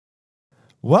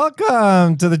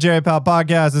Welcome to the Jerry Pal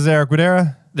Podcast. This is Eric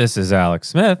Widera. This is Alex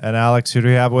Smith. And Alex, who do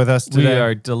we have with us today? We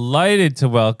are delighted to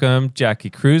welcome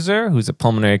Jackie Kruser, who's a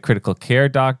pulmonary critical care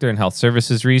doctor and health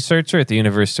services researcher at the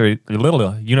University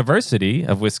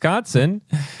of Wisconsin.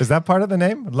 Is that part of the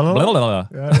name?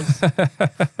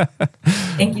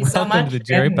 Thank you so much. Welcome to the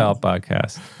Jerry Pal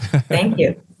Podcast. Thank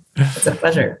you. It's a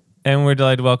pleasure. And we're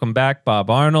delighted to welcome back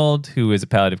Bob Arnold, who is a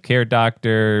palliative care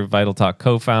doctor, Vital Talk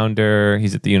co-founder.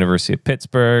 He's at the University of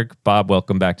Pittsburgh. Bob,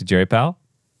 welcome back to Jerry Pal.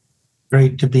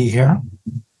 Great to be here.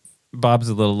 Bob's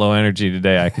a little low energy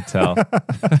today, I could tell.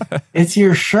 It's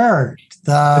your shirt.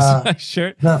 My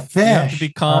shirt. The fish. You have to be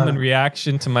calm in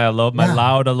reaction to my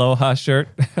loud aloha shirt.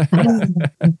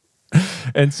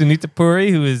 And Sunita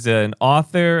Puri, who is an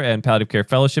author and palliative care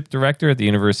fellowship director at the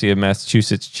University of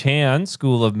Massachusetts Chan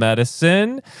School of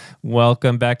Medicine.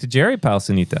 Welcome back to Jerry Pal,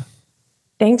 Sunita.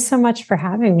 Thanks so much for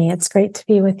having me. It's great to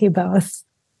be with you both.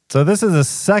 So this is the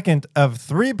second of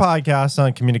 3 podcasts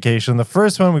on communication. The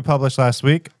first one we published last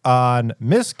week on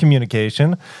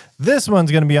miscommunication. This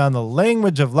one's going to be on the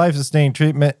language of life-sustaining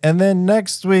treatment. And then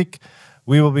next week,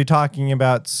 we will be talking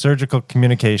about surgical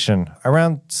communication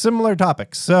around similar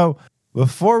topics. So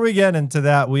before we get into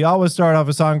that, we always start off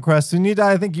with song requests. Sunita,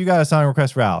 I think you got a song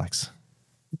request for Alex.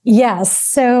 Yes.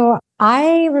 So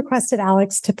I requested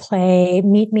Alex to play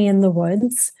Meet Me in the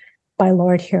Woods by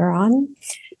Lord Huron,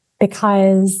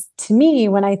 because to me,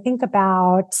 when I think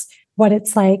about what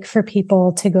it's like for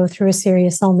people to go through a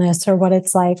serious illness, or what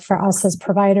it's like for us as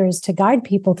providers to guide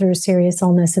people through a serious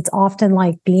illness, it's often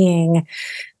like being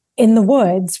in the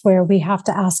woods, where we have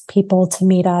to ask people to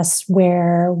meet us,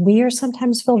 where we are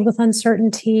sometimes filled with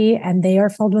uncertainty and they are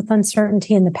filled with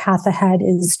uncertainty, and the path ahead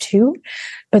is too.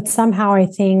 But somehow I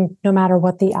think no matter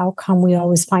what the outcome, we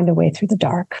always find a way through the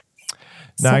dark.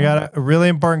 Now, I got a really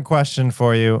important question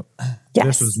for you. Yes.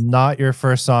 This was not your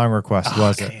first song request,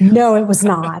 was it? No, it was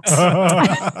not.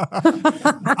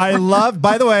 I love,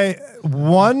 by the way,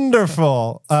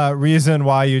 wonderful reason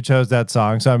why you chose that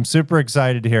song. So I'm super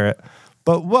excited to hear it.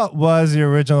 But what was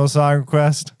your original song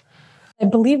request? I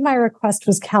believe my request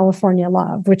was California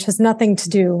Love, which has nothing to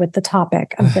do with the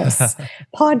topic of this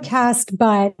podcast,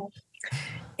 but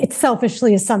it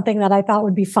selfishly is something that I thought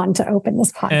would be fun to open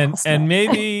this podcast. And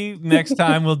maybe next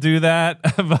time we'll do that.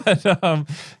 But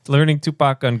learning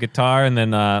Tupac on guitar and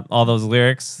then all those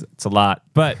lyrics, it's a lot.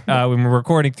 But we're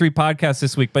recording 3 podcasts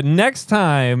this week. But next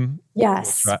time,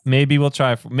 yes, we'll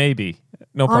try. Maybe.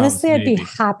 No problem. Honestly, I'd be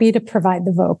happy to provide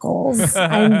the vocals.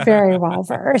 I'm very well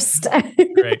versed.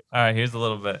 Great. All right, here's a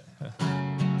little bit.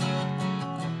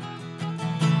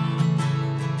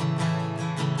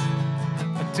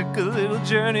 I took a little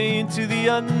journey into the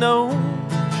unknown.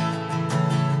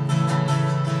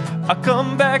 I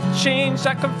come back changed,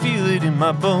 I can feel it in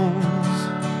my bones.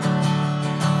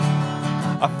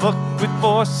 I fucked with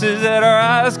forces that our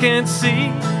eyes can't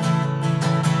see.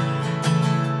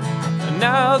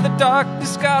 Now the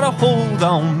darkness got a hold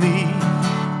on me.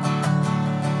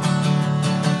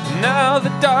 Now the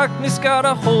darkness got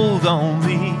a hold on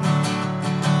me.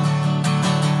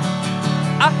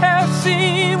 I have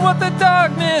seen what the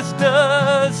darkness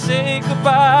does. Say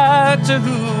goodbye to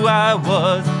who I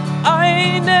was. I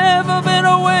ain't never been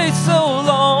away so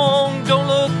long. Don't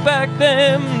look back,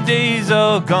 them days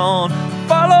are gone.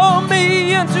 Follow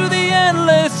me into the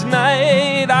endless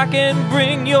night. I can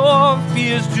bring your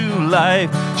fears to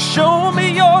life. Show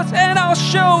me yours and I'll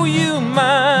show you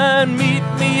mine. Meet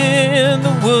me in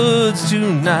the woods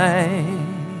tonight.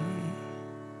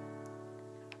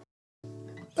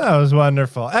 That was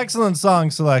wonderful. Excellent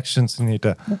song selection,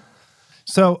 Sunita.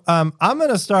 So I'm going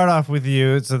to start off with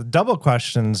you. It's a double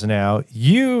questions now.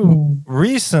 You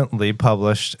recently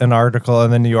published an article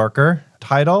in the New Yorker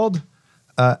titled...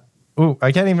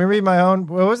 I can't even read my own.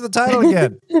 What was the title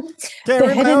again? Can't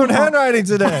read my own handwriting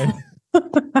today.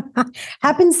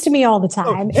 Happens to me all the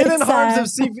time. Hidden Harms of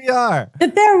CPR.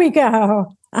 There we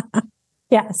go.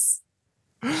 Yes.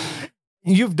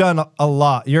 You've done a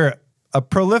lot. You're a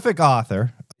prolific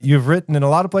author. You've written in a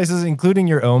lot of places, including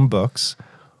your own books.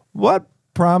 What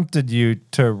prompted you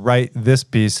to write this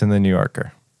piece in the New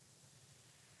Yorker?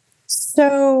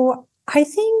 So I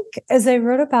think, as I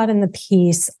wrote about in the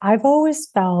piece, I've always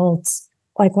felt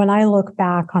like when I look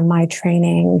back on my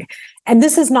training, and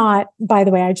this is not, by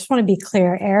the way, I just want to be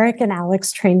clear, Eric and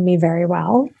Alex trained me very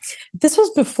well. This was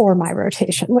before my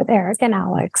rotation with Eric and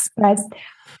Alex, but I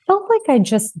felt like I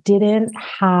just didn't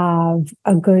have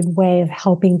a good way of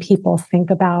helping people think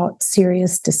about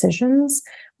serious decisions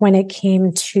when it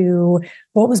came to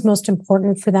what was most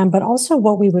important for them, but also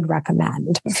what we would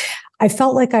recommend. I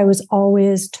felt like I was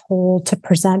always told to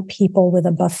present people with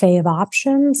a buffet of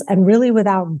options and really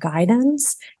without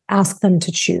guidance, ask them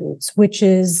to choose,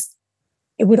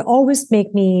 it would always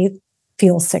make me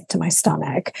feel sick to my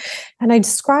stomach. And I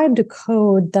described a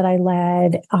code that I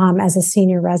led as a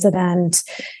senior resident.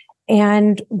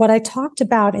 And what I talked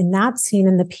about in that scene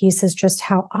in the piece is just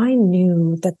how I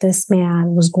knew that this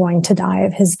man was going to die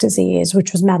of his disease,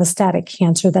 which was metastatic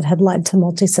cancer that had led to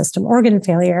multisystem organ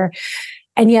failure.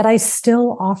 And yet I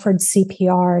still offered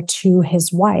CPR to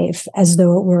his wife as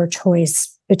though it were a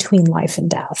choice between life and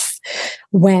death,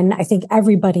 when I think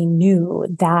everybody knew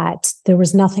that there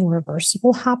was nothing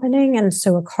reversible happening. And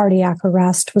so a cardiac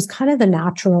arrest was kind of the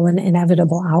natural and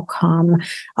inevitable outcome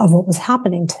of what was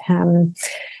happening to him.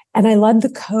 And I led the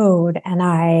code,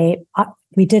 and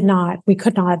we could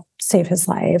not save his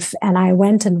life. And I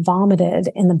went and vomited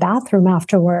in the bathroom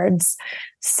afterwards,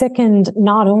 sickened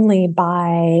not only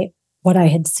by what I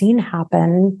had seen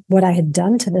happen, what I had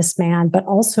done to this man, but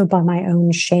also by my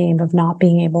own shame of not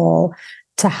being able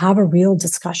to have a real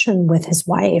discussion with his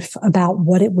wife about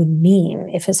what it would mean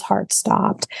if his heart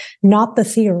stopped. Not the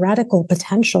theoretical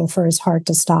potential for his heart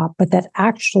to stop, but that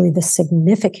actually the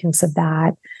significance of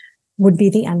that would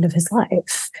be the end of his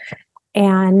life.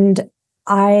 And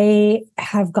I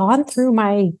have gone through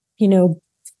my,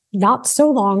 not so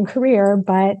long career,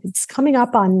 but it's coming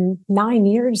up on 9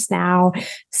 years now,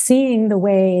 seeing the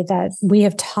way that we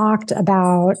have talked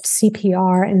about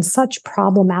CPR in such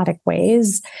problematic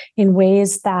ways, in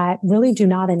ways that really do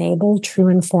not enable true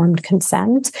informed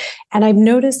consent. And I've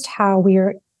noticed how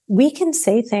we can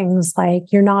say things like,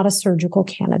 you're not a surgical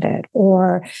candidate,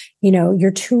 or,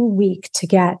 you're too weak to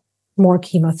get more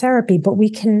chemotherapy, but we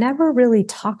can never really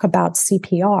talk about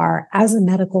CPR as a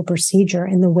medical procedure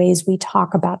in the ways we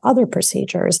talk about other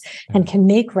procedures, and can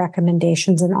make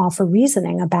recommendations and offer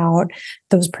reasoning about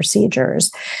those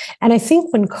procedures. And I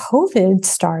think when COVID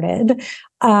started,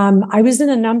 I was in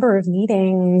a number of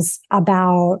meetings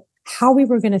about how we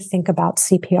were going to think about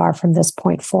CPR from this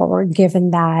point forward,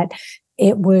 given that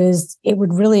it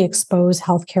would really expose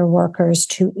healthcare workers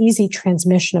to easy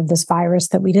transmission of this virus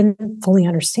that we didn't fully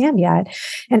understand yet.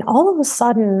 And all of a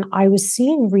sudden, I was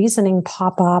seeing reasoning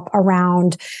pop up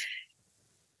around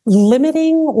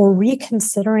limiting or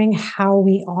reconsidering how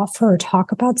we offer or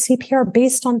talk about CPR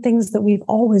based on things that we've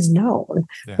always known,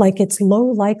 like its low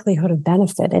likelihood of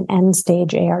benefit in end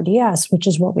stage ARDS, which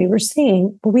is what we were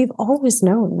seeing, but we've always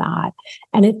known that.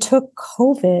 And it took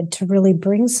COVID to really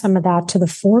bring some of that to the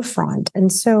forefront.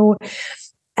 And so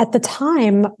at the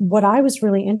time, what I was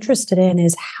really interested in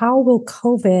is, how will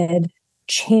COVID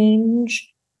change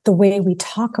the way we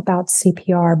talk about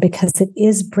CPR, because it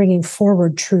is bringing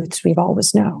forward truths we've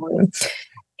always known.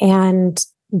 And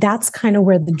that's kind of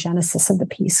where the genesis of the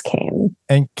piece came.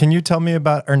 And can you tell me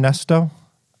about Ernesto?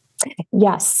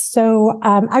 Yes. So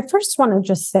I first want to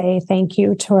just say thank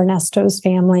you to Ernesto's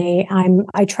family.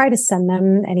 I try to send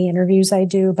them any interviews I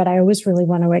do, but I always really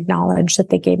want to acknowledge that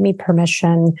they gave me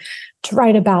permission to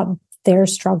write about their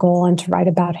struggle and to write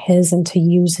about his and to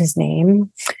use his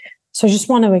name. So I just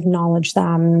want to acknowledge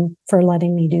them for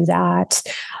letting me do that.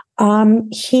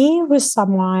 He was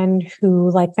someone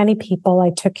who, like many people I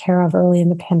took care of early in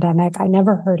the pandemic, I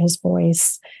never heard his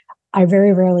voice. I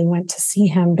very rarely went to see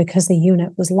him because the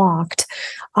unit was locked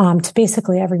to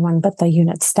basically everyone but the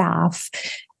unit staff.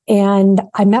 And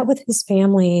I met with his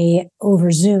family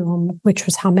over Zoom, which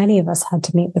was how many of us had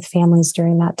to meet with families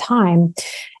during that time.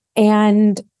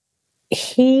 And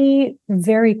he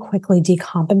very quickly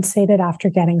decompensated after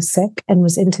getting sick and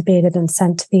was intubated and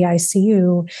sent to the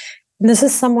ICU. And this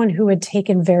is someone who had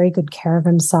taken very good care of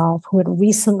himself, who had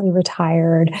recently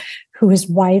retired, who his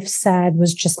wife said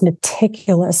was just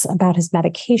meticulous about his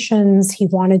medications. He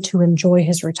wanted to enjoy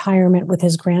his retirement with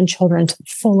his grandchildren to the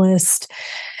fullest.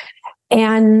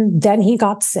 And then he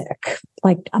got sick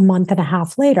like a month and a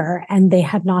half later, and they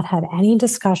had not had any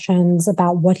discussions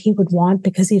about what he would want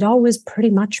because he'd always pretty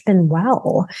much been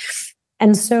well.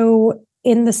 And so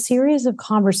in the series of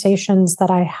conversations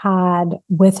that I had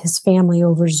with his family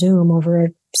over Zoom over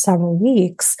several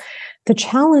weeks, the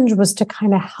challenge was to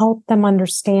kind of help them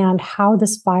understand how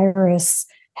this virus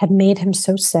had made him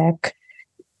so sick,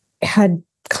 had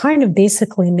kind of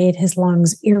basically made his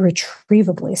lungs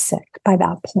irretrievably sick by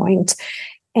that point,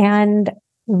 and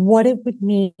what it would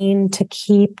mean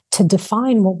to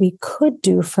define what we could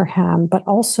do for him, but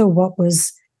also what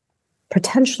was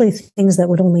potentially things that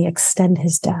would only extend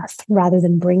his death rather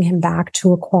than bring him back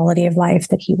to a quality of life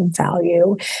that he would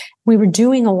value. We were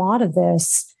doing a lot of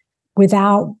this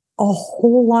without a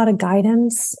whole lot of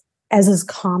guidance, as is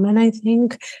common, I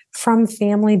think, from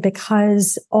family,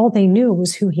 because all they knew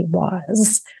was who he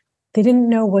was. they didn't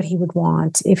know what he would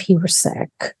want if he were sick.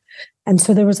 And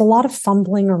so there was a lot of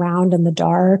fumbling around in the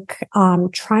dark,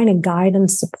 trying to guide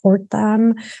and support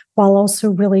them while also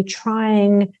really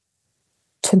trying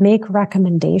to make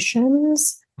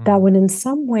recommendations that would in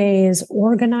some ways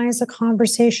organize a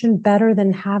conversation better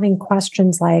than having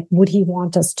questions like, would he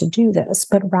want us to do this?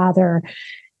 But rather,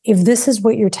 if this is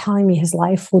what you're telling me his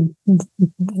life would,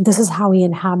 this is how he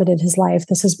inhabited his life,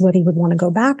 this is what he would want to go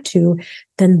back to,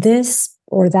 then this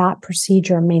or that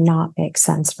procedure may not make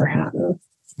sense for him.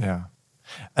 Yeah.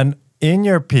 And in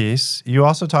your piece, you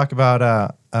also talk about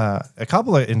a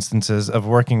couple of instances of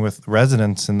working with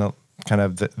residents in the kind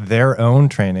of their own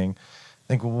training.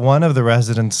 I think one of the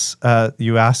residents,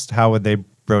 you asked how would they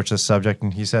broach this subject,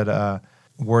 and he said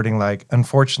wording like,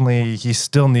 unfortunately, he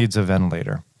still needs a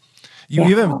ventilator.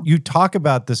 You talk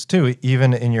about this too,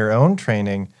 even in your own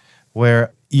training,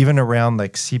 where even around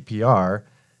like CPR,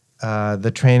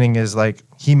 the training is like,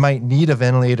 he might need a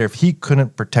ventilator if he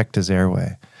couldn't protect his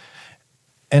airway.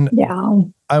 And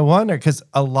I wonder, because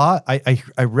a lot, I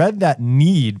read that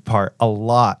need part a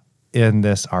lot in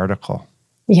this article.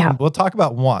 Yeah. And we'll talk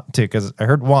about want too, because I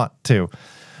heard want too.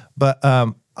 But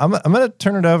I'm going to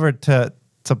turn it over to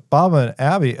Bob and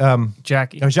Abby.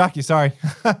 Jackie. Oh, Jackie, sorry.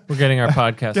 We're getting our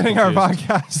podcast.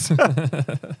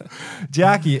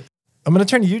 Jackie, I'm going to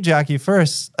turn to you, Jackie,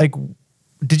 first. Like,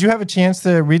 did you have a chance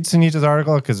to read Sunita's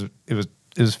article? Because it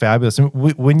was fabulous. And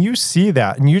when you see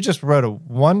that, and you just wrote a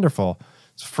wonderful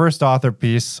first author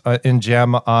piece in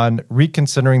JAMA on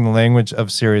reconsidering the language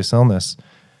of serious illness.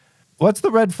 What's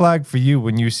the red flag for you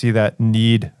when you see that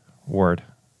need word?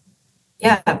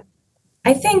 Yeah,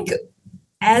 I think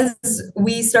as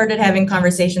we started having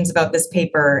conversations about this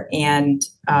paper and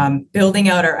building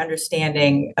out our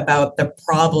understanding about the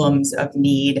problems of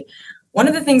need, one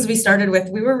of the things we started with,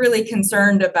 we were really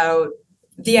concerned about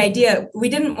the idea. We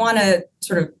didn't want to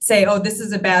sort of say, oh, this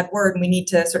is a bad word, and we need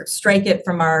to sort of strike it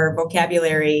from our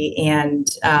vocabulary and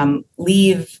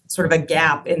leave sort of a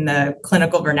gap in the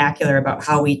clinical vernacular about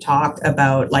how we talk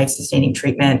about life-sustaining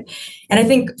treatment. And I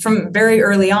think from very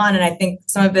early on, and I think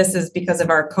some of this is because of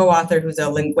our co-author, who's a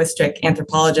linguistic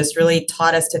anthropologist, really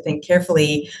taught us to think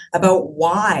carefully about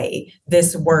why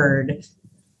this word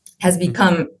has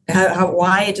become,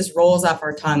 why it just rolls off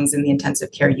our tongues in the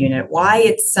intensive care unit, why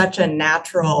it's such a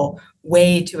natural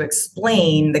way to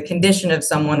explain the condition of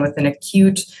someone with an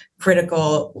acute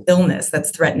critical illness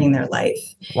that's threatening their life.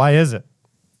 Why is it?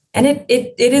 And it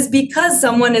is because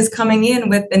someone is coming in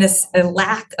with a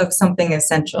lack of something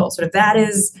essential. Sort of that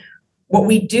is what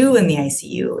we do in the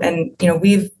ICU. And,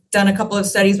 we've done a couple of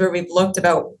studies where we've looked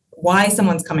about why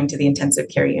someone's coming to the intensive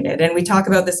care unit. And we talk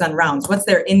about this on rounds. What's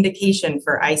their indication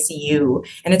for ICU?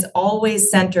 And it's always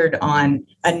centered on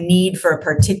a need for a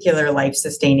particular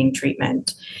life-sustaining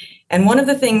treatment. And one of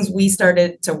the things we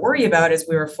started to worry about as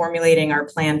we were formulating our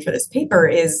plan for this paper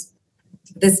is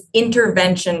this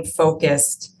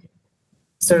intervention-focused,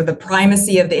 sort of the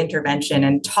primacy of the intervention,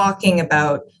 and talking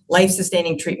about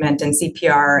life-sustaining treatment and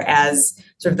CPR as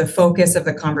sort of the focus of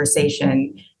the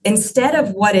conversation, instead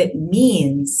of what it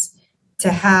means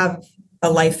to have a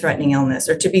life-threatening illness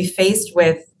or to be faced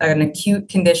with an acute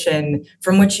condition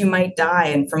from which you might die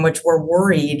and from which we're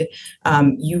worried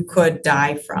you could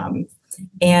die from.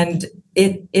 And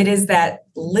it is that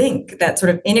link, that sort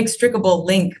of inextricable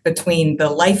link between the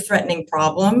life-threatening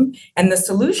problem and the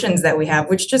solutions that we have,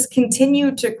 which just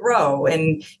continue to grow.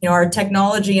 And, our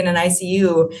technology in an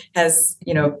ICU has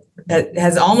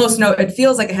almost it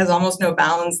feels like it has almost no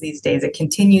bounds these days. It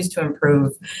continues to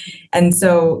improve. And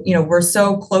so, we're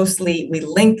so closely, we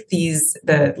link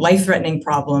the life-threatening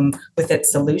problem with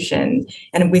its solution.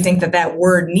 And we think that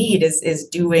word need is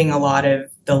doing a lot of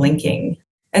the linking.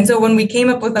 And so when we came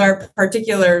up with our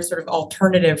particular sort of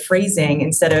alternative phrasing,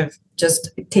 instead of just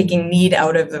taking need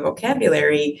out of the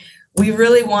vocabulary, we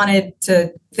really wanted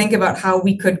to think about how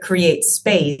we could create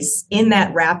space in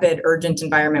that rapid, urgent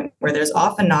environment where there's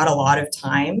often not a lot of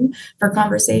time for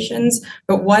conversations.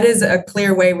 But what is a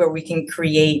clear way where we can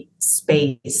create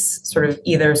space,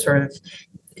 either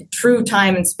true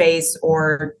time and space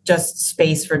or just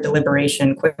space for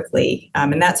deliberation quickly?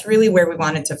 And that's really where we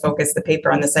wanted to focus the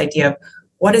paper, on this idea of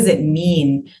what does it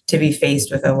mean to be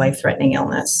faced with a life-threatening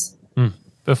illness?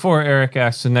 Before Eric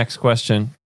asks the next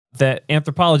question, that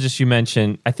anthropologist you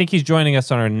mentioned, I think he's joining us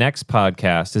on our next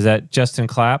podcast. Is that Justin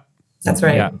Clapp? That's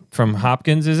right. Yeah, from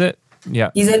Hopkins, is it?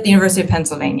 Yeah. He's at the University of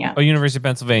Pennsylvania. Oh, University of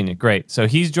Pennsylvania. Great. So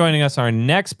he's joining us on our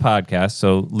next podcast.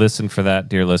 So listen for that,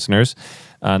 dear listeners.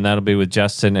 And that'll be with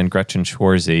Justin and Gretchen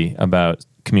Schwarzy about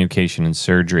communication and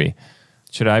surgery.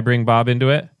 Should I bring Bob into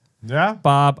it? Yeah.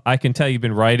 Bob, I can tell you've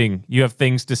been writing. You have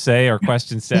things to say or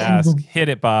questions to ask. Hit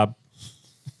it, Bob.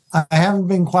 I haven't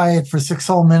been quiet for 6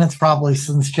 whole minutes probably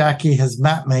since Jackie has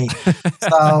met me.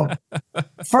 So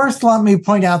first, let me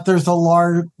point out there's a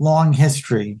long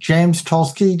history. James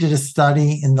Tulsky did a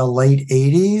study in the late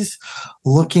 80s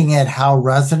looking at how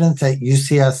residents at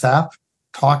UCSF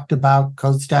talked about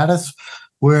code status,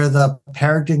 where the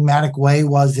paradigmatic way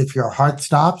was, if your heart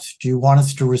stops, do you want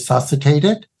us to resuscitate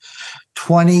it?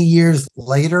 20 years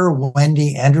later,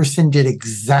 Wendy Anderson did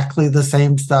exactly the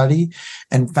same study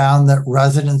and found that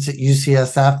residents at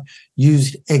UCSF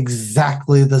used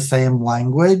exactly the same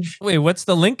language. Wait, what's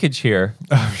the linkage here?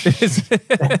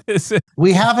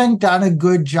 We haven't done a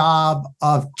good job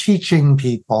of teaching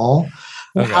people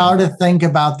how to think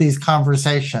about these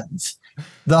conversations.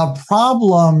 The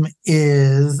problem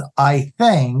is, I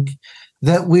think,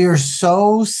 that we are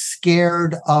so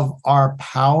scared of our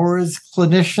power as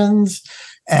clinicians,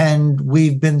 and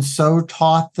we've been so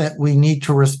taught that we need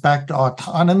to respect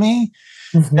autonomy,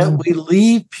 that we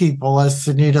leave people, as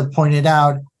Sunita pointed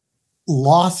out,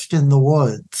 lost in the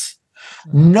woods.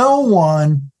 No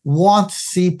one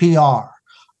wants CPR.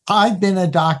 I've been a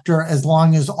doctor as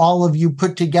long as all of you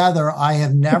put together. I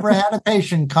have never had a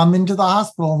patient come into the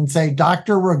hospital and say,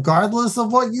 doctor, regardless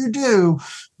of what you do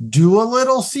a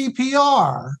little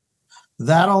CPR.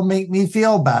 That'll make me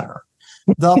feel better.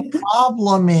 The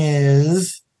problem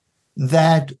is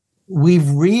that we've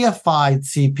reified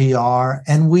CPR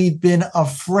and we've been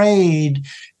afraid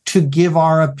to give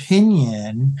our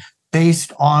opinion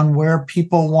based on where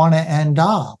people want to end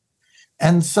up.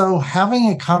 And so having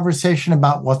a conversation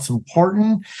about what's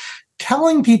important,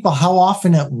 telling people how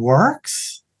often it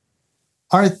works,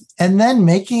 and then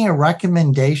making a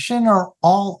recommendation are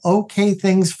all okay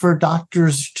things for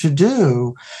doctors to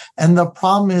do. And the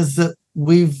problem is that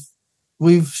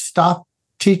we've stopped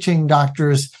teaching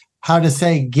doctors how to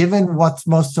say, given what's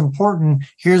most important,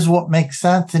 here's what makes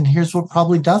sense and here's what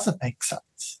probably doesn't make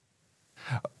sense.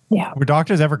 Yeah. Were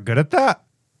doctors ever good at that?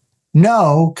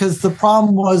 No, because the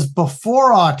problem was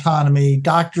before autonomy,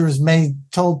 doctors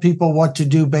told people what to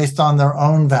do based on their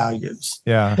own values.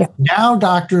 Yeah. Now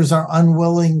doctors are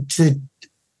unwilling to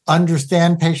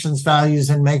understand patients' values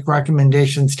and make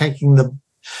recommendations, taking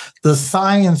the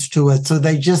science to it. So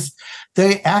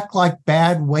they act like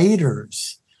bad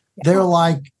waiters.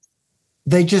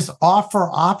 They just offer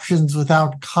options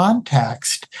without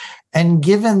context. And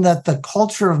given that the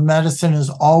culture of medicine is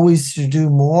always to do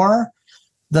more,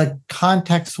 the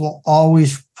context will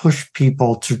always push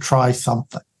people to try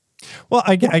something. Well,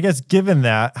 I guess given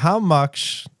that, how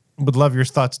much, would love your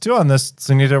thoughts too on this,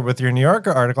 Sunita, with your New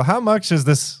Yorker article, how much is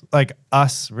this like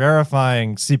us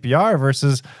verifying CPR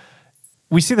versus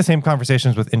we see the same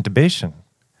conversations with intubation?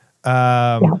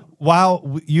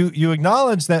 While you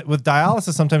acknowledge that with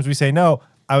dialysis, sometimes we say no,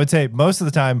 I would say most of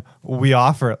the time we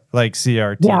offer like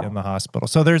CRT in the hospital.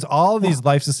 So there's all of these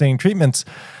life-sustaining treatments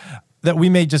that we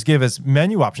may just give as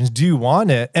menu options. Do you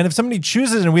want it? And if somebody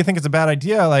chooses it and we think it's a bad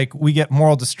idea, like we get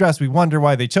moral distress, we wonder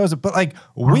why they chose it, but like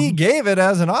we gave it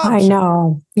as an option. I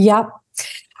know. Yep.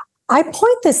 I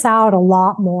point this out a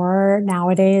lot more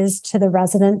nowadays to the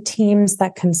resident teams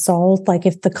that consult. Like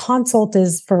if the consult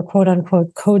is for quote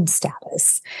unquote code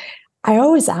status, I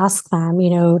always ask them,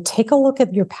 take a look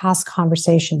at your past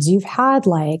conversations. You've had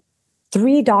like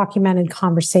 3 documented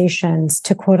conversations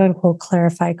to quote unquote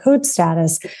clarify code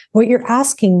status. What you're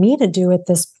asking me to do at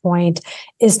this point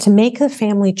is to make the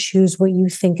family choose what you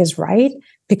think is right,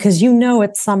 because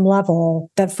at some level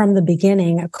that from the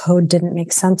beginning, a code didn't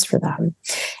make sense for them.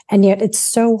 And yet it's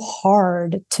so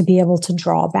hard to be able to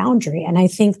draw a boundary. And I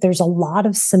think there's a lot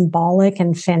of symbolic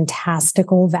and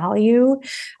fantastical value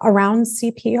around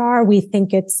CPR. We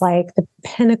think it's like the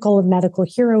pinnacle of medical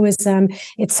heroism.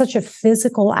 It's such a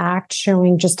physical act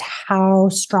showing just how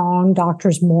strong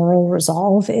doctors' moral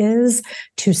resolve is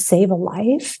to save a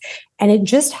life. And it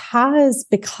just has,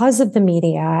 because of the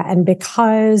media and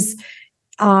because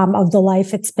of the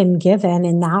life it's been given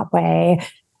in that way,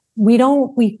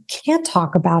 we can't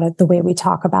talk about it the way we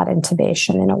talk about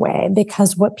intubation in a way,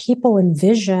 because what people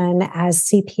envision as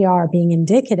CPR being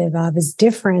indicative of is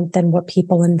different than what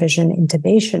people envision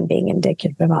intubation being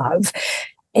indicative of.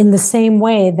 In the same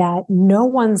way that no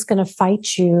one's going to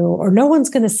fight you, or no one's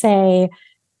going to say,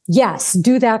 yes,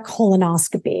 do that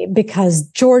colonoscopy because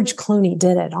George Clooney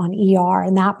did it on ER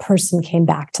and that person came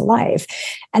back to life.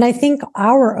 And I think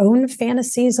our own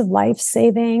fantasies of life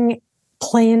saving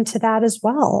play into that as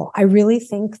well. I really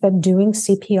think that doing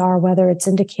CPR, whether it's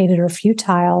indicated or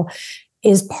futile,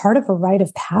 is part of a rite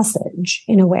of passage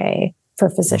in a way for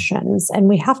physicians. And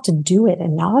we have to do it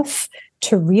enough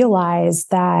to realize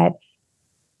that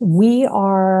we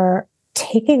are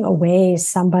taking away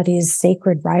somebody's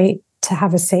sacred right to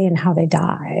have a say in how they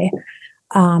die.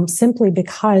 simply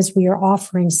because we are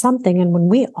offering something. And when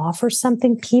we offer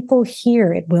something, people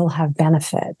hear it will have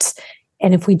benefit.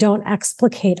 And if we don't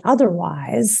explicate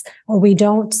otherwise, or we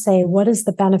don't say, what is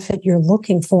the benefit you're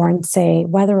looking for, and say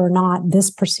whether or not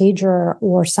this procedure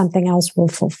or something else will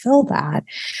fulfill that,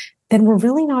 then we're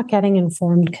really not getting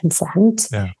informed consent.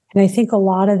 Yeah. And I think a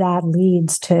lot of that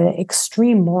leads to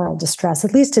extreme moral distress.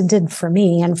 At least it did for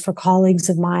me and for colleagues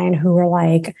of mine who were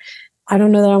like, I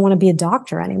don't know that I want to be a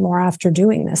doctor anymore after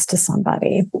doing this to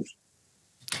somebody.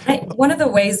 One of the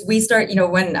ways we start,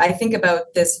 when I think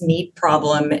about this NEAT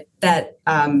problem, that,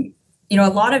 a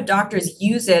lot of doctors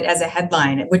use it as a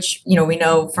headline, which, we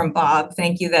know from Bob,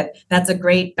 thank you, that's a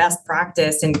great best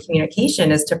practice in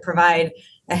communication, is to provide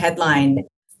a headline.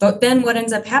 But then what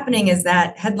ends up happening is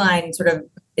that headline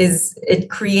it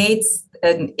creates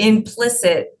an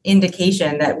implicit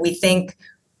indication that we think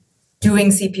doing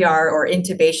CPR or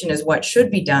intubation is what should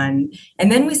be done.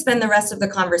 And then we spend the rest of the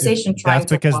conversation trying to...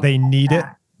 That's because they need it?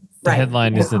 The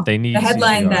headline is that they need the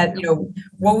headline CPR. that,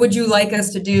 what would you like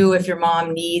us to do if your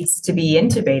mom needs to be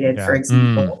intubated, for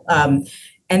example?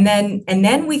 And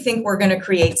then we think we're going to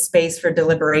create space for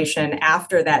deliberation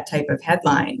after that type of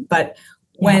headline. But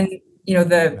when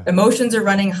the emotions are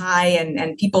running high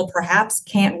and people perhaps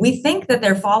we think that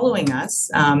they're following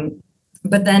us.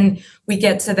 But then we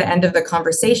get to the end of the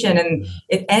conversation and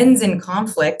it ends in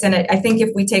conflict. And I think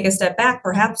if we take a step back,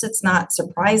 perhaps it's not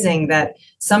surprising that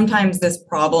sometimes this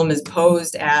problem is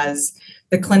posed as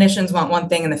the clinicians want one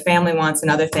thing and the family wants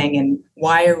another thing. And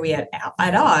why are we at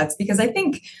odds? Because I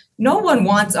think no one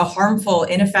wants a harmful,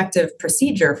 ineffective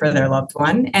procedure for their loved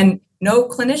one. And no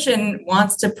clinician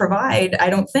wants to provide,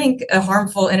 I don't think, a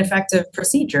harmful, ineffective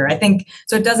procedure. I think,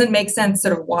 so it doesn't make sense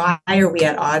why are we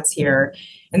at odds here?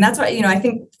 And that's why, I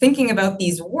think thinking about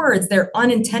these words, they're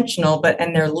unintentional,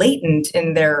 and they're latent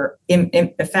in their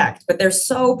effect, but they're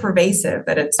so pervasive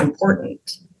that it's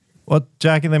important. Well,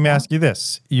 Jackie, let me ask you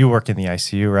this. You work in the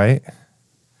ICU, right?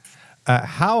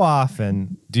 How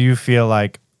often do you feel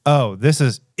like, oh, this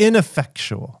is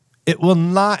ineffectual? It will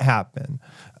not happen.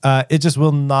 It just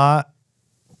will not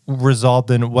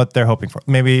result in what they're hoping for.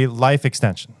 Maybe life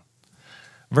extension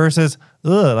versus,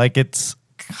 it's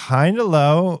kind of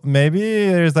low. Maybe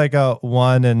there's a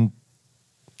 1 in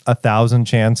 1,000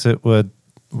 chance it would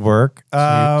work.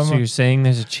 So you're saying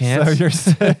there's a chance? So you're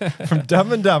from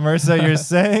Dumb and Dumber. So you're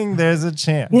saying there's a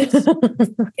chance.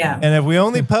 Yeah. And if we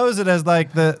only pose it as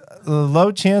the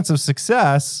low chance of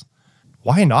success,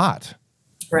 why not?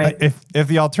 Right. If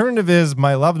the alternative is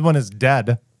my loved one is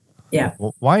dead,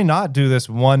 well, why not do this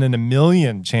 1 in a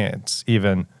million chance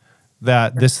even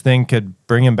that this thing could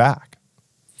bring him back?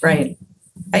 Right.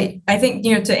 I think,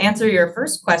 to answer your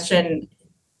first question,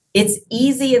 it's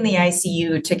easy in the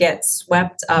ICU to get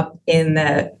swept up in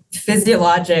the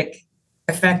physiologic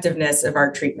effectiveness of our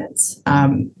treatments.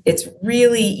 It's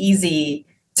really easy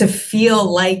to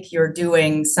feel like you're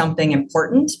doing something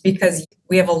important because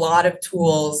we have a lot of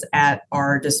tools at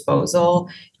our disposal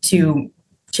to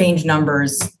change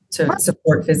numbers to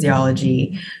support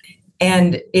physiology.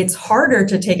 And it's harder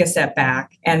to take a step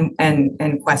back and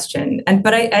question.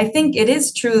 But I think it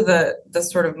is true,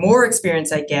 the more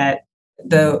experience I get,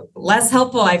 the less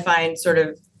helpful I find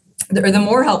or the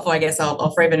more helpful, I guess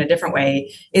I'll frame it in a different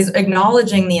way, is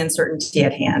acknowledging the uncertainty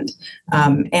at hand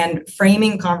and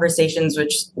framing conversations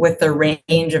with the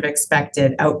range of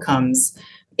expected outcomes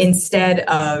instead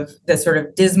of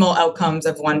the dismal outcomes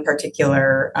of one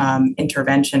particular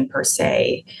intervention per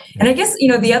se. And I guess,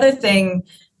 the other thing,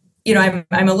 I'm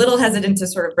a little hesitant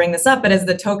to bring this up, but as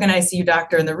the token ICU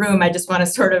doctor in the room, I just want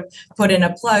to put in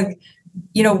a plug.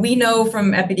 We know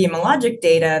from epidemiologic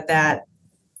data that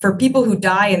for people who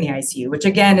die in the ICU, which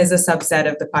again is a subset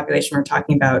of the population we're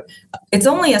talking about, it's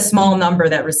only a small number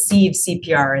that receive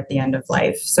CPR at the end of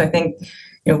life. So I think,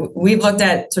 we've looked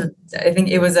at I think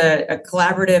it was a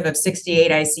collaborative of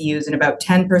 68 ICUs, and about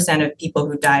 10% of people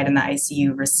who died in the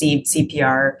ICU received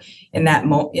CPR in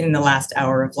the last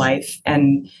hour of life.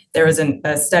 And there was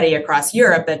a study across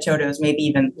Europe that showed it was maybe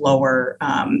even lower,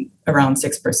 around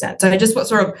 6%. So I just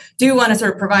do want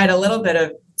to provide a little bit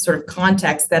of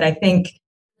context that I think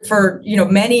for,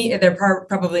 there are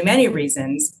probably many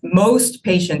reasons, most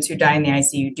patients who die in the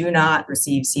ICU do not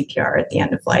receive CPR at the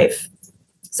end of life.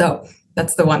 So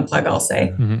that's the one plug I'll say.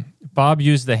 Mm-hmm. Bob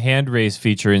used the hand raise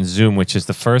feature in Zoom, which is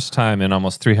the first time in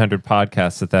almost 300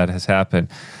 podcasts that has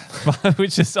happened,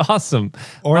 which is awesome.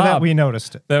 Or Bob, that we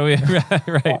noticed it.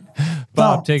 Right.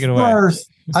 Bob, take it away.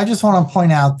 First, I just want to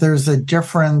point out there's a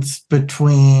difference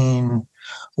between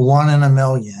 1 in a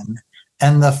million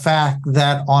and the fact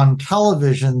that on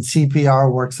television,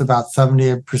 CPR works about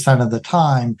 70% of the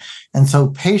time. And so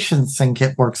patients think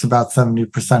it works about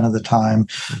 70% of the time.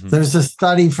 Mm-hmm. There's a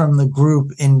study from the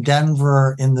group in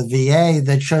Denver in the VA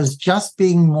that shows just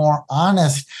being more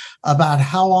honest about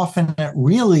how often it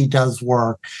really does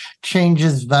work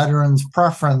changes veterans'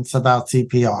 preference about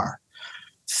CPR.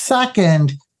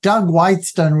 Second, Doug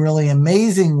White's done really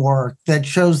amazing work that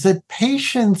shows that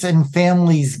patients and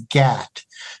families get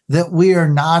that we are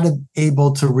not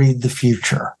able to read the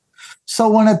future. So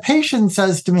when a patient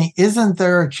says to me, isn't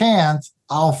there a chance?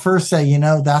 I'll first say,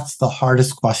 that's the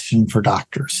hardest question for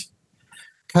doctors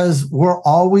because we're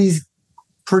always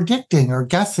predicting or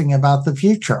guessing about the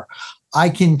future. I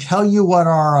can tell you what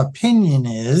our opinion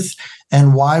is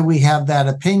and why we have that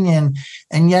opinion.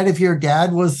 And yet, if your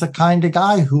dad was the kind of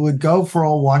guy who would go for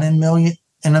a 1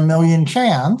 in a million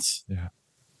chance,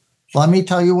 let me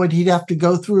tell you what he'd have to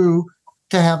go through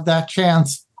to have that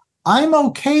chance. I'm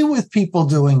okay with people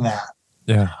doing that.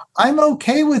 Yeah. I'm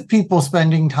okay with people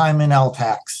spending time in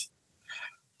LTACs.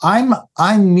 I'm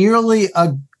merely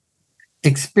a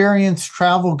experienced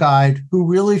travel guide who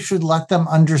really should let them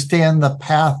understand the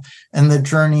path and the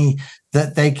journey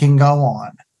that they can go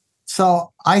on.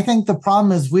 So I think the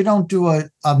problem is we don't do a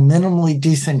minimally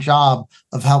decent job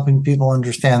of helping people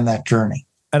understand that journey.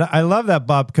 And I love that,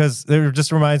 Bob, because it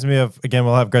just reminds me of, again,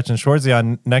 we'll have Gretchen Schwartzy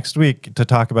on next week to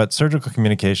talk about surgical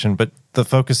communication, but the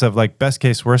focus of like best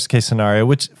case, worst case scenario,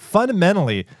 which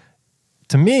fundamentally,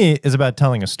 to me, is about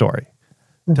telling a story.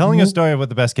 Mm-hmm. Telling a story of what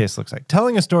the best case looks like.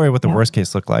 Telling a story of what the worst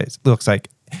case looks like.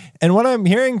 And what I'm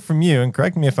hearing from you, and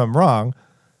correct me if I'm wrong,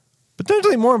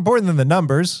 potentially more important than the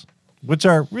numbers, which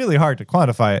are really hard to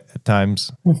quantify at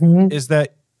times, is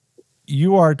that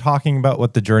you are talking about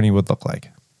what the journey would look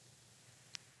like.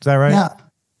 Is that right? Yeah.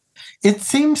 It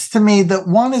seems to me that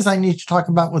one is I need to talk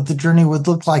about what the journey would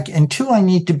look like, and two, I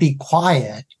need to be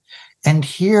quiet and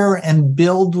hear and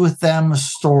build with them a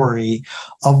story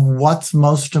of what's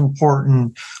most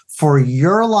important for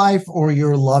your life or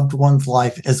your loved one's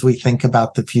life as we think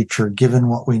about the future, given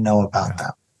what we know about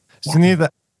them. Sunita,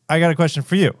 I got a question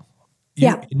for you.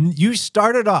 You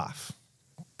started off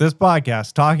this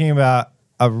podcast talking about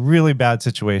a really bad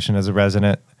situation as a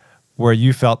resident where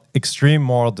you felt extreme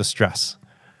moral distress.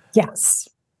 Yes.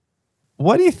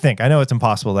 What do you think? I know it's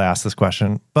impossible to ask this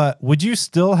question, but would you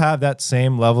still have that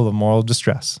same level of moral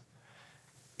distress?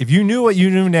 If you knew what you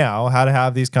knew now, how to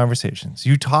have these conversations,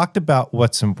 you talked about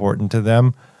what's important to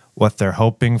them, what they're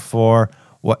hoping for,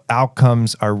 what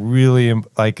outcomes are really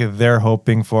like they're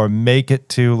hoping for, make it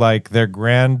to like their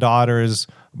granddaughter's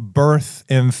birth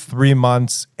in 3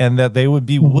 months, and that they would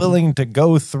be willing to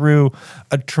go through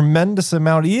a tremendous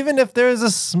amount, even if there's a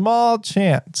small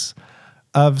chance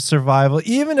of survival,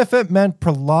 even if it meant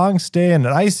prolonged stay in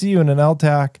an ICU and an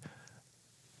LTAC.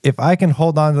 If I can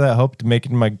hold on to that hope to make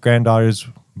it my granddaughter's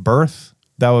birth,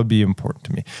 that would be important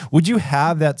to me. Would you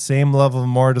have that same level of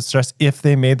moral distress if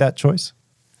they made that choice?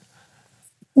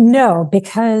 No,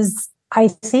 because I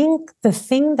think the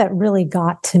thing that really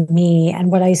got to me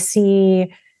and what I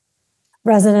see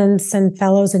residents and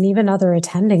fellows and even other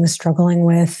attendings struggling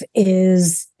with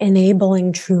is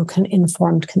enabling true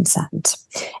informed consent.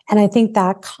 And I think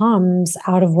that comes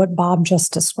out of what Bob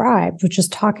just described, which is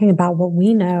talking about what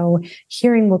we know,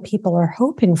 hearing what people are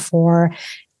hoping for,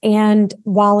 and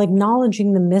while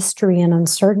acknowledging the mystery and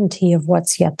uncertainty of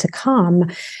what's yet to come,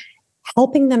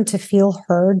 helping them to feel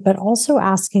heard, but also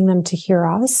asking them to hear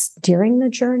us during the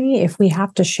journey if we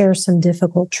have to share some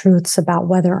difficult truths about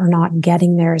whether or not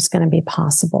getting there is going to be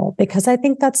possible. Because I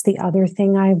think that's the other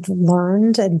thing I've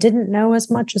learned and didn't know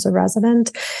as much as a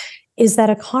resident, is that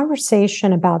a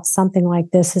conversation about something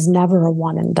like this is never a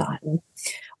one and done.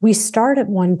 We start at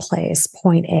one place,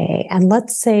 point A, and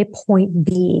let's say point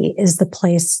B is the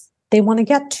place they want to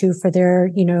get to for their,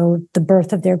 the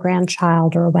birth of their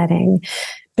grandchild or a wedding.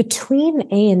 Between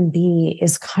A and B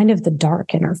is kind of the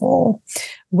dark interval,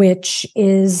 which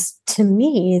is, to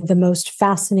me, the most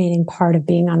fascinating part of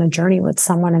being on a journey with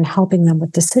someone and helping them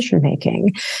with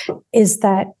decision-making, is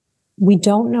that we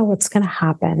don't know what's going to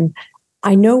happen.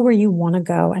 I know where you want to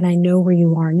go, and I know where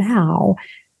you are now.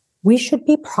 We should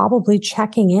be probably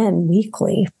checking in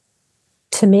weekly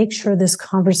to make sure this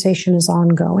conversation is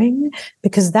ongoing,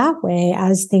 because that way,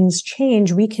 as things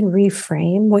change, we can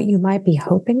reframe what you might be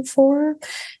hoping for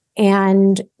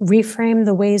and reframe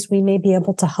the ways we may be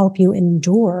able to help you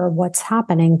endure what's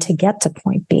happening to get to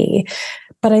point B.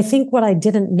 But I think what I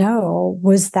didn't know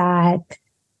was that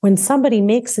when somebody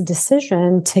makes a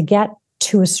decision to get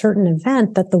to a certain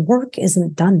event, that the work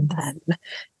isn't done then.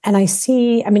 And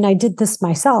I did this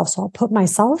myself, so I'll put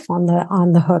myself on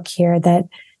the hook here, that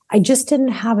I just didn't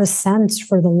have a sense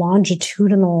for the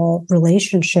longitudinal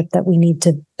relationship that we need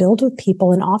to build with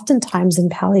people. And oftentimes in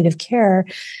palliative care,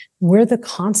 we're the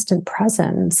constant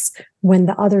presence when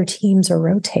the other teams are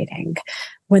rotating,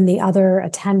 when the other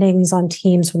attendings on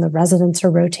teams, when the residents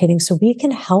are rotating. So we can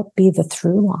help be the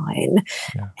through line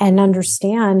and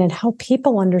understand and help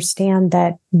people understand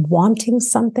that wanting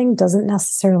something doesn't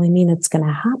necessarily mean it's going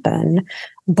to happen,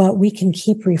 but we can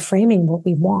keep reframing what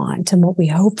we want and what we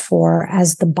hope for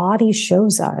as the body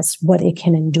shows us what it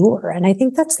can endure. And I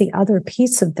think that's the other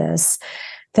piece of this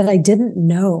that I didn't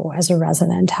know as a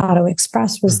resident how to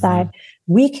express was that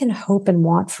we can hope and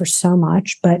want for so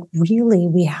much, but really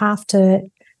we have to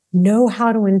know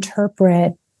how to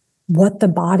interpret what the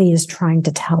body is trying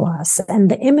to tell us.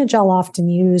 And the image I'll often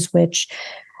use, which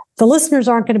the listeners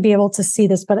aren't going to be able to see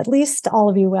this, but at least all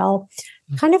of you will,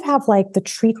 kind of have like the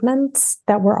treatments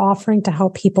that we're offering to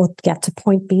help people get to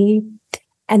point B.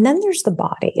 And then there's the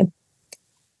body.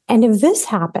 And if this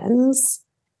happens,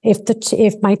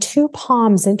 if my two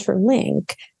palms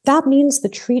interlink, that means the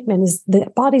treatment is the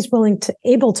body's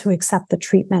able to accept the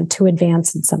treatment to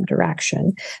advance in some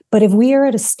direction. But if we are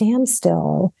at a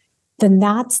standstill, then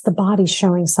that's the body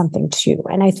showing something too.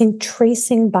 And I think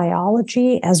tracing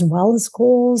biology as well as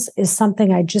goals is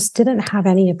something I just didn't have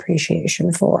any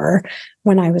appreciation for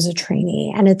when I was a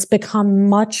trainee. And it's come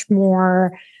much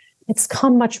more to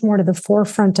the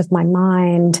forefront of my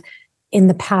mind in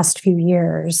the past few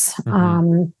years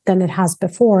than it has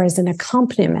before as an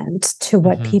accompaniment to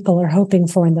what people are hoping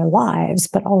for in their lives,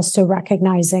 but also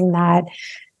recognizing that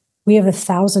we have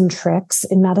 1,000 tricks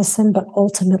in medicine, but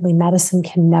ultimately medicine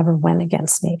can never win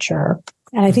against nature.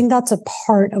 And I think that's a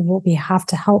part of what we have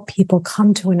to help people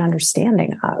come to an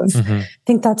understanding of. I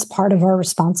think that's part of our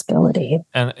responsibility.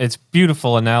 And it's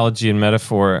beautiful analogy and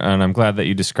metaphor, and I'm glad that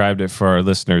you described it for our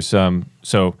listeners.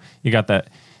 So you got that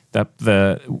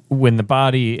when the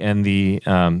body and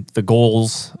the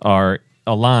goals are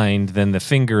aligned, then the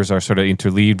fingers are sort of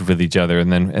interleaved with each other.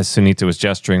 And then as Sunita was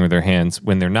gesturing with her hands,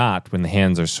 when the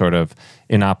hands are sort of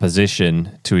in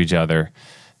opposition to each other,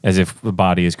 as if the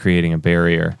body is creating a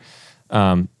barrier.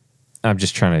 I'm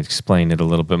just trying to explain it a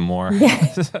little bit more.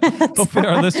 Hopefully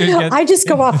our listeners get, I just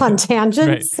go off on tangents,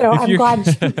 right. So I'm glad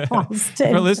you paused.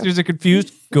 If our listeners are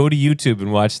confused, go to YouTube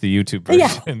and watch the YouTube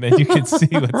version, and then you can see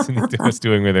what Sunita was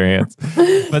doing with her hands.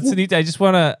 But Sunita, I just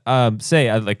want to say,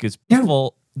 it's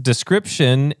beautiful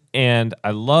description, and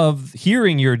I love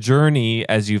hearing your journey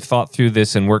as you've thought through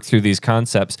this and worked through these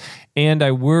concepts. And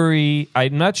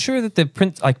I'm not sure that the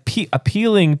print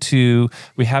appealing to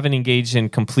we haven't engaged in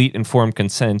complete informed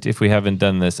consent if we haven't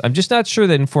done this. I'm just not sure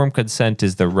that informed consent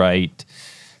is the right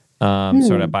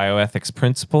sort of bioethics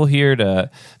principle here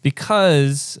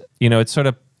because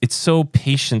it's so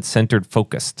patient-centered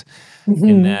focused.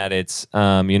 In that it's,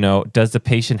 does the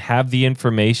patient have the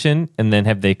information and then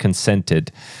have they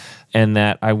consented? And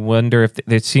that I wonder if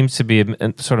there seems to be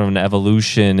a sort of an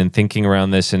evolution in thinking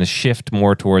around this and a shift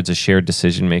more towards a shared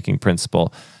decision-making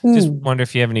principle. Just wonder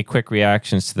if you have any quick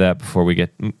reactions to that before we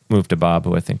move to Bob,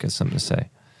 who I think has something to say.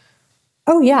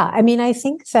 Oh, yeah. I mean, I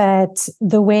think that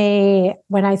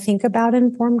when I think about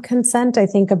informed consent, I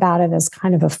think about it as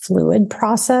kind of a fluid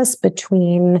process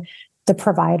between the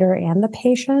provider and the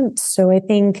patient. So I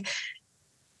think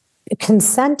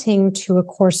consenting to a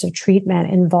course of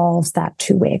treatment involves that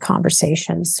two-way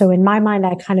conversation. So in my mind,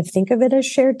 I kind of think of it as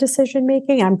shared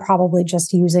decision-making. I'm probably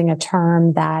just using a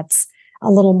term that's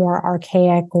a little more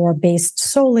archaic or based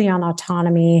solely on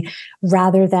autonomy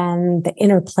rather than the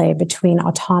interplay between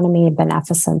autonomy,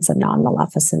 beneficence, and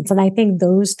non-maleficence. And I think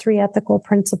those three ethical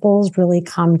principles really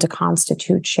come to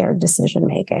constitute shared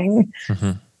decision-making.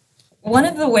 One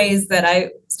of the ways that I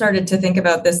started to think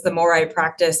about this, the more I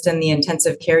practiced in the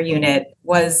intensive care unit,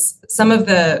 was some of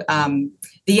the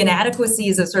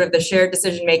inadequacies of sort of the shared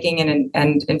decision-making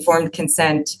and informed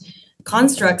consent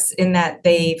constructs, in that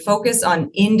they focus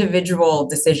on individual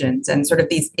decisions and sort of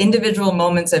these individual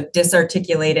moments of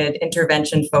disarticulated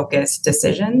intervention-focused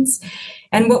decisions.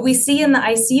 And what we see in the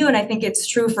ICU, and I think it's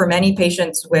true for many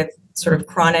patients with sort of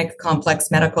chronic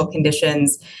complex medical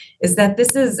conditions, is that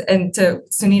this is, and to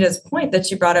Sunita's point that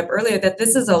she brought up earlier, that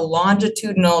this is a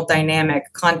longitudinal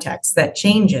dynamic context that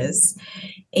changes.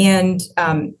 And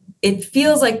it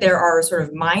feels like there are sort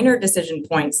of minor decision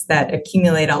points that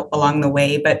accumulate along the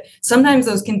way, but sometimes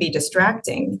those can be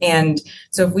distracting. And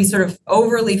so if we sort of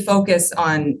overly focus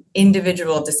on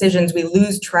individual decisions, we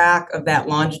lose track of that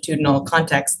longitudinal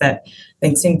context that I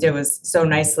think Sunita was so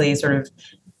nicely sort of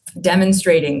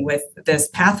demonstrating with this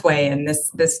pathway and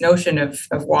this notion of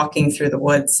walking through the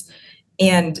woods.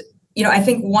 And, I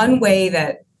think one way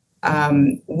that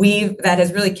that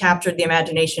has really captured the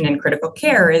imagination in critical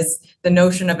care is the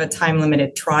notion of a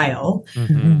time-limited trial,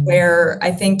 where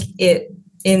I think it,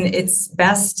 in its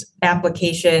best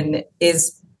application,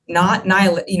 is not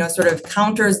sort of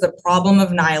counters the problem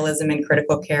of nihilism in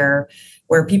critical care,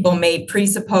 where people may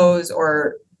presuppose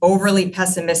or overly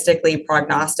pessimistically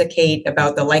prognosticate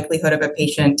about the likelihood of a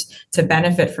patient to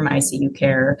benefit from ICU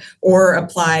care, or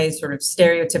apply sort of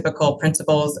stereotypical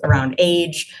principles around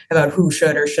age about who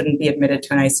should or shouldn't be admitted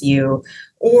to an ICU.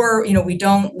 Or, we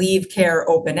don't leave care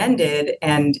open-ended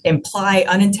and imply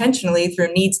unintentionally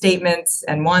through need statements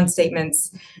and want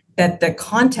statements that the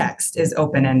context is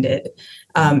open-ended.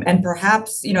 And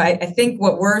perhaps, I think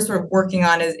what we're sort of working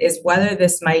on is whether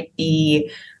this might be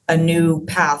a new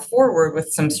path forward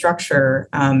with some structure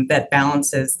that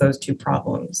balances those two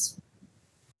problems.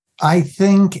 I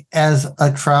think as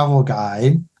a travel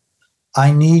guide,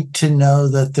 I need to know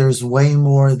that there's way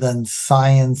more than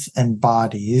science and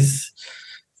bodies.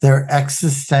 They're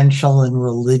existential and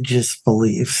religious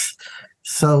beliefs.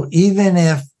 So even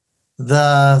if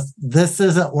this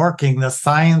isn't working, the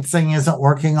sciencing isn't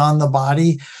working on the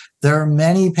body, there are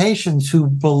many patients who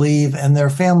believe, and their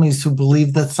families who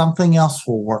believe, that something else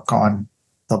will work on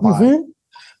the body.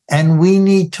 And we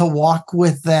need to walk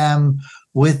with them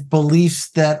with beliefs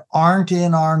that aren't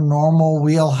in our normal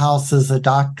wheelhouse as a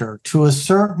doctor. To a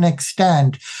certain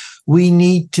extent, we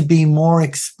need to be more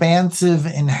expansive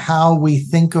in how we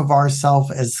think of ourselves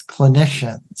as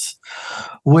clinicians,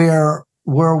 where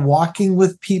we're walking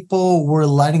with people, we're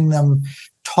letting them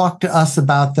talk to us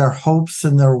about their hopes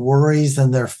and their worries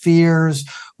and their fears.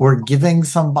 We're giving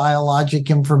some biologic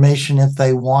information if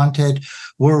they want it.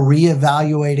 We're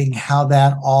reevaluating how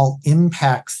that all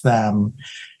impacts them.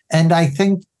 And I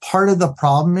think part of the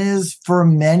problem is, for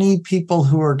many people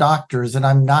who are doctors, and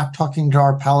I'm not talking to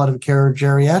our palliative care or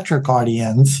geriatric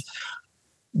audience,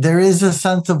 there is a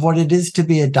sense of what it is to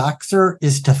be a doctor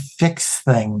is to fix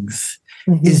things,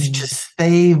 is to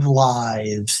save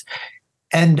lives.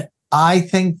 And I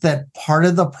think that part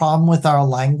of the problem with our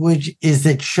language is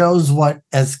it shows what,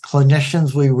 as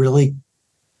clinicians, we really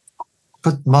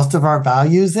put most of our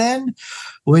values in,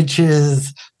 which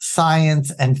is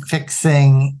science and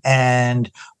fixing and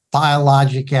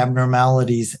biologic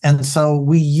abnormalities. And so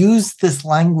we use this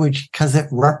language because it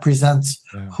represents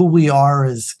who we are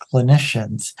as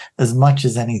clinicians as much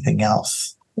as anything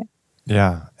else.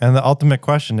 Yeah. And the ultimate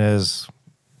question is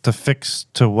to fix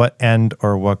to what end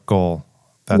or what goal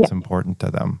that's important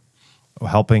to them,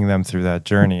 helping them through that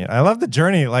journey. I love the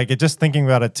journey, just thinking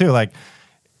about it too. Like,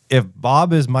 if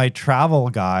Bob is my travel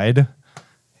guide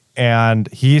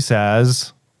and he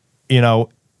says,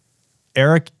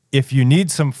 Eric, if you need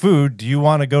some food, do you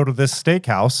want to go to this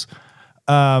steakhouse?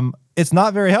 It's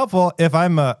not very helpful if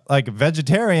I'm a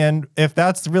vegetarian, if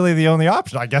that's really the only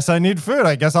option. I guess I need food.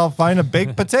 I guess I'll find a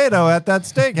baked potato at that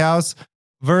steakhouse,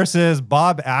 versus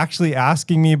Bob actually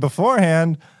asking me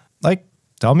beforehand,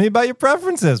 tell me about your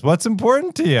preferences. What's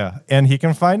important to you? And he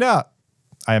can find out.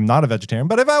 I am not a vegetarian,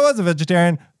 but if I was a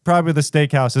vegetarian, probably the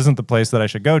steakhouse isn't the place that I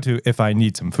should go to if I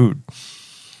need some food.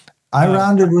 I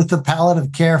rounded with the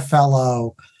palliative care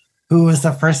fellow who was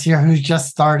the first year, who's just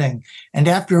starting. And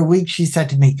after a week, she said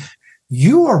to me,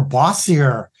 "You are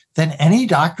bossier than any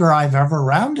doctor I've ever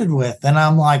rounded with." And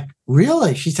I'm like,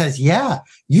 "Really?" She says, "Yeah,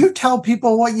 you tell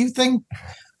people what you think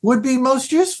would be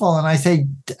most useful." And I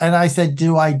said,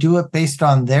 "Do I do it based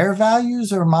on their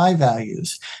values or my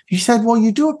values?" She said, "Well,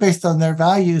 you do it based on their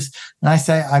values." And I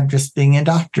say, "I'm just being a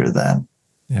doctor then."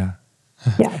 Yeah.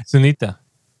 Sunita.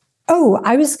 Oh,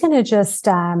 I was going to just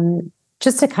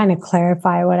to kind of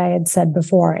clarify what I had said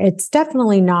before. It's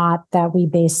definitely not that we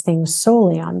base things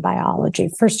solely on biology,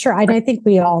 for sure. And I think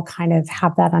we all kind of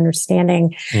have that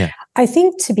understanding. Yeah. I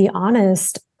think, to be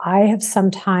honest, I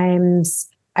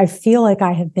feel like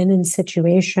I have been in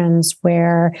situations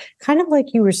where, kind of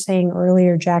like you were saying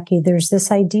earlier, Jackie, there's this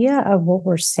idea of what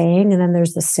we're saying, and then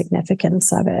there's the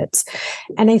significance of it.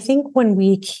 And I think when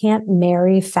we can't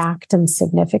marry fact and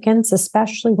significance,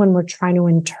 especially when we're trying to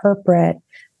interpret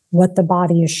what the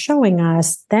body is showing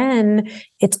us, then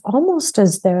it's almost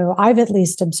as though, I've at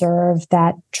least observed,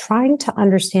 that trying to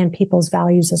understand people's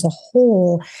values as a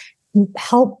whole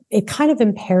it kind of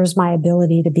impairs my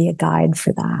ability to be a guide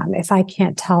for them. If I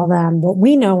can't tell them what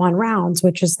we know on rounds,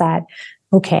 which is that,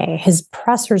 okay, his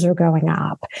pressors are going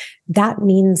up, that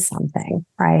means something,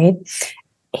 right?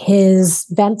 His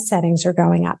vent settings are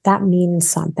going up, that means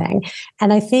something.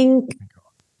 And I think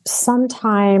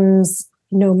sometimes,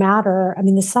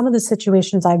 some of the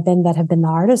situations I've been that have been the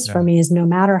hardest for me is, no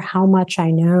matter how much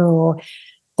I know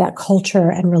that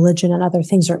culture and religion and other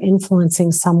things are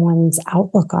influencing someone's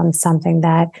outlook on something,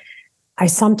 that I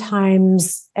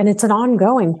sometimes, and it's an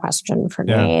ongoing question for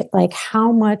me, like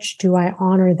how much do I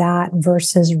honor that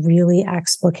versus really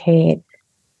explicate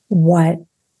what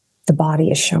the body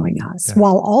is showing us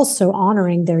while also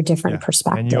honoring their different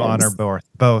perspectives. And you honor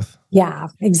both. Yeah,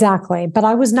 exactly. But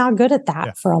I was not good at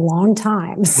that for a long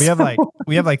time. We have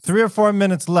like 3 or 4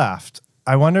 minutes left.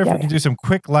 I wonder if we can do some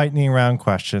quick lightning round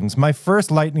questions. My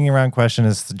first lightning round question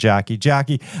is to Jackie.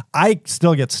 Jackie, I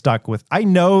still get stuck with, I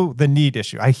know the need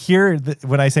issue. I hear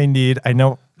when I say need, I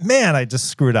know, man, I just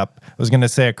screwed up. I was going to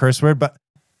say a curse word, but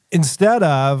instead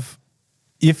of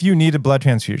if you need a blood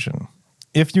transfusion,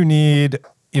 if you need,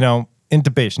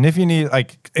 intubation, if you need,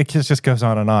 like, it just goes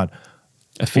on and on.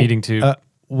 A feeding tube.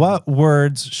 What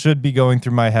words should be going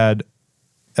through my head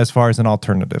as far as an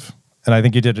alternative? And I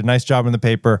think you did a nice job in the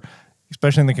paper,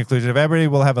 especially in the conclusion of everybody.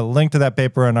 We'll have a link to that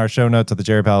paper in our show notes at the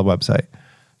Jerry Powell website.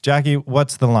 Jackie,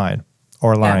 what's the line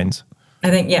or lines? I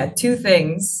think, 2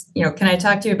 things. Can I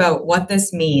talk to you about what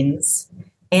this means?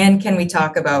 And can we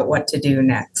talk about what to do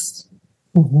next?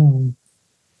 Mm-hmm.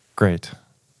 Great.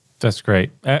 That's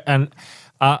great. And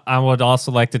I would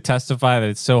also like to testify that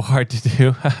it's so hard to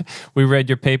do. We read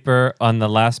your paper on the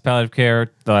last palliative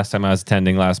care, the last time I was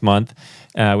attending last month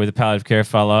with a palliative care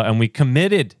fellow, and we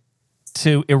committed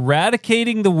to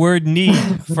eradicating the word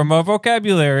need from our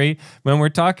vocabulary when we're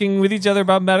talking with each other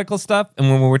about medical stuff and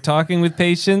when we're talking with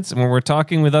patients and when we're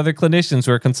talking with other clinicians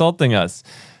who are consulting us.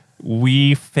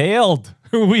 We failed.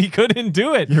 We couldn't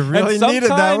do it. You really needed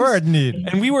that word, need.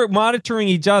 And we were monitoring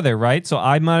each other, right? So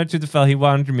I monitored the fellow, he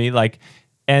monitored me,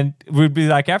 and we'd be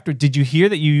like, after, did you hear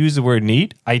that you used the word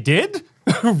need? I did?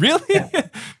 Really? Yeah.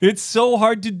 It's so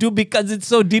hard to do because it's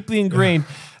so deeply ingrained.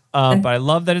 But I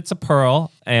love that it's a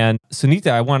pearl. And Sunita,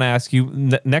 I want to ask you,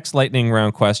 next lightning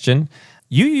round question.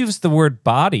 You use the word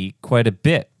body quite a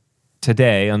bit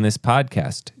today on this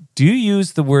podcast. Do you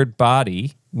use the word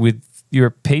body with your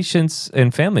patients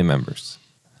and family members?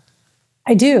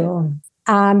 I do.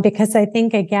 Because I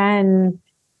think, again,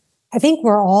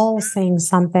 we're all saying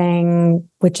something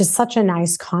which is such a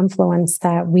nice confluence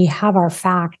that we have our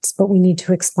facts, but we need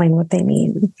to explain what they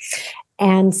mean.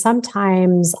 And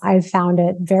sometimes I've found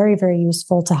it very, very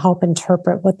useful to help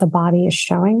interpret what the body is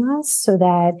showing us so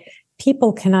that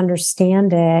people can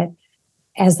understand it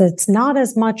as it's not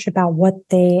as much about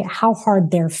how hard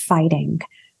they're fighting,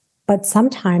 but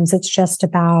sometimes it's just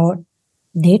about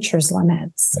nature's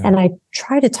limits. Yeah. And I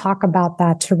try to talk about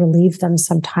that to relieve them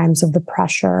sometimes of the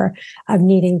pressure of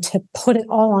needing to put it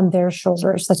all on their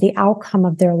shoulders, that the outcome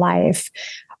of their life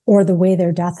or the way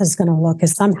their death is going to look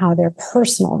is somehow their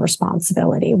personal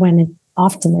responsibility when it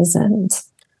often isn't.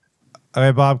 All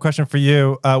right, Bob, question for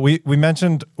you. We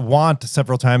mentioned want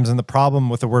several times and the problem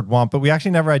with the word want, but we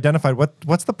actually never identified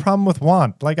what's the problem with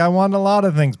want. Like, I want a lot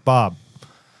of things, Bob.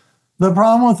 The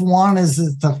problem with want is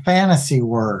it's a fantasy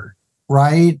word,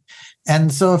 right?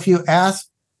 And so if you ask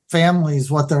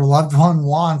families what their loved one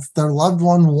wants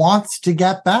to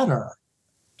get better.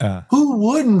 Who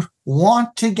wouldn't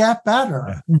want to get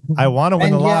better? Yeah. I want to win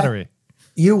the lottery.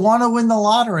 You want to win the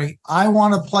lottery. I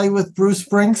want to play with Bruce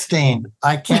Springsteen.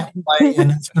 I can't play an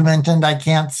instrument and I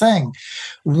can't sing.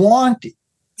 Want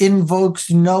invokes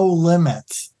no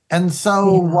limits. And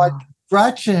so what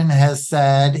Gretchen has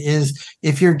said is,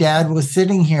 if your dad was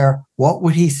sitting here, what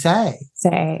would he say?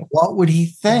 What would he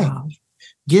think? Yeah.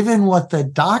 Given what the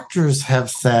doctors have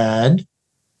said,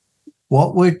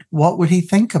 what would he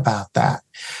think about that?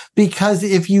 Because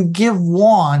if you give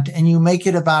want and you make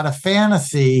it about a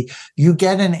fantasy, you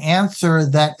get an answer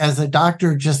that as a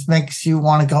doctor just makes you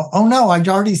want to go, oh no, I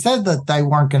already said that they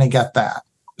weren't going to get that.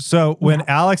 So when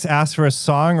Alex asks for a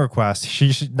song request,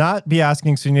 she should not be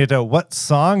asking Sunita, what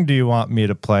song do you want me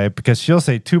to play? Because she'll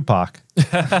say Tupac.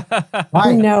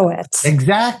 I know it.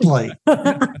 Exactly.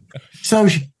 So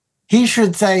he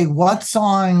should say, what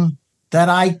song that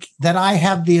I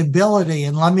have the ability,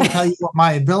 and let me tell you what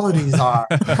my abilities are.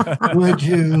 Would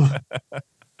you?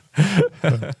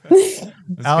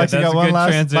 Alex, you got one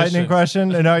last lightning question?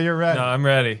 No, you're ready. No, I'm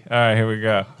ready. All right, here we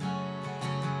go.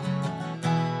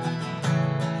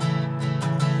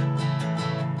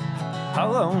 How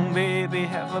long, baby,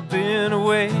 have I been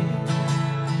away?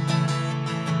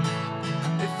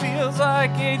 It feels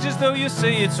like ages, though you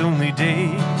say it's only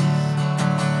days.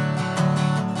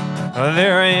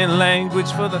 There ain't language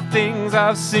for the things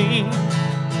I've seen,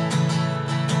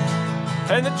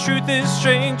 and the truth is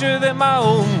stranger than my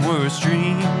own worst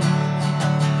dreams.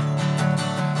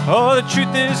 Oh, the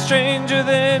truth is stranger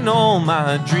than all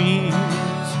my dreams.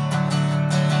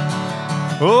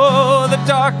 Oh, the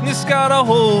darkness got a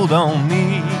hold on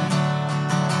me.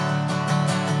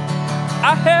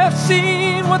 I have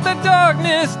seen what the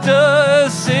darkness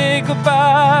does. Say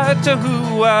goodbye to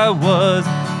who I was.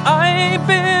 I ain't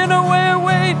been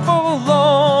away for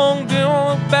long.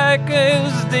 Don't look back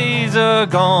as days are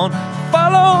gone.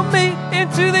 Follow me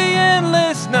into the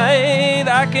endless night.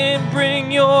 I can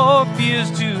bring your fears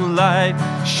to light.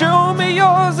 Show me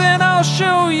yours and I'll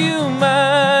show you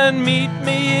mine. Meet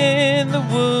me in the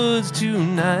woods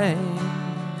tonight.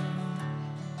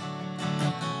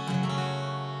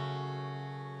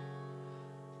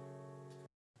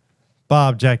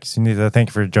 Bob, Jackie, Sunita, thank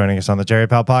you for joining us on the Jerry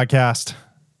Pal podcast.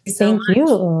 Thank you.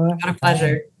 What a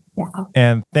pleasure. Yeah.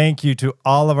 And thank you to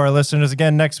all of our listeners.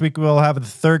 Again, next week we'll have the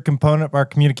third component of our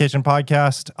communication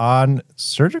podcast on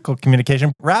surgical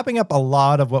communication, wrapping up a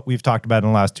lot of what we've talked about in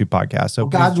the last two podcasts. So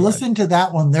God, listen to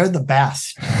that one. They're the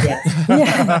best. Yeah.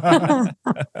 Yeah.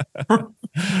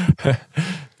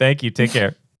 Thank you. Take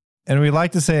care. And we'd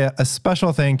like to say a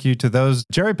special thank you to those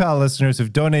Jerry Pal listeners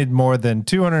who've donated more than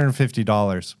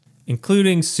 $250.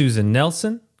 Including Susan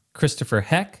Nelson, Christopher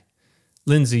Heck,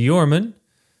 Lindsay Yorman,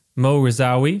 Mo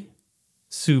Rizawi,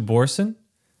 Sue Borson,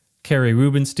 Carrie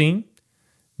Rubenstein,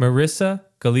 Marissa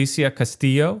Galicia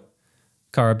Castillo,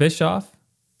 Cara Bischoff,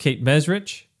 Kate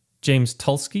Mesrich, James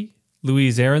Tulsky,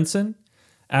 Louise Aronson,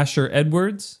 Asher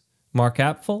Edwards, Mark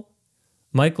Apfel,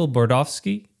 Michael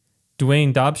Bordowski,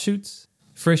 Dwayne Dobschutz,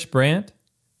 Frisch Brandt,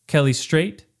 Kelly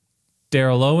Strait,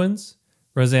 Daryl Owens,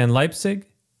 Roseanne Leipzig,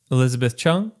 Elizabeth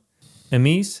Chung,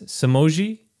 Amis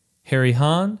Samoji, Harry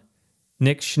Hahn,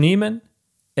 Nick Schneeman,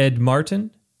 Ed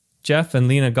Martin, Jeff and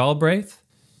Lena Galbraith,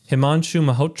 Himanshu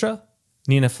Malhotra,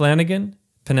 Nina Flanagan,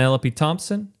 Penelope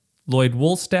Thompson, Lloyd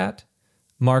Woolstat,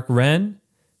 Mark Wren,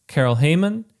 Carol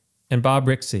Heyman, and Bob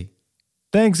Rixey.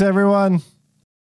 Thanks, everyone.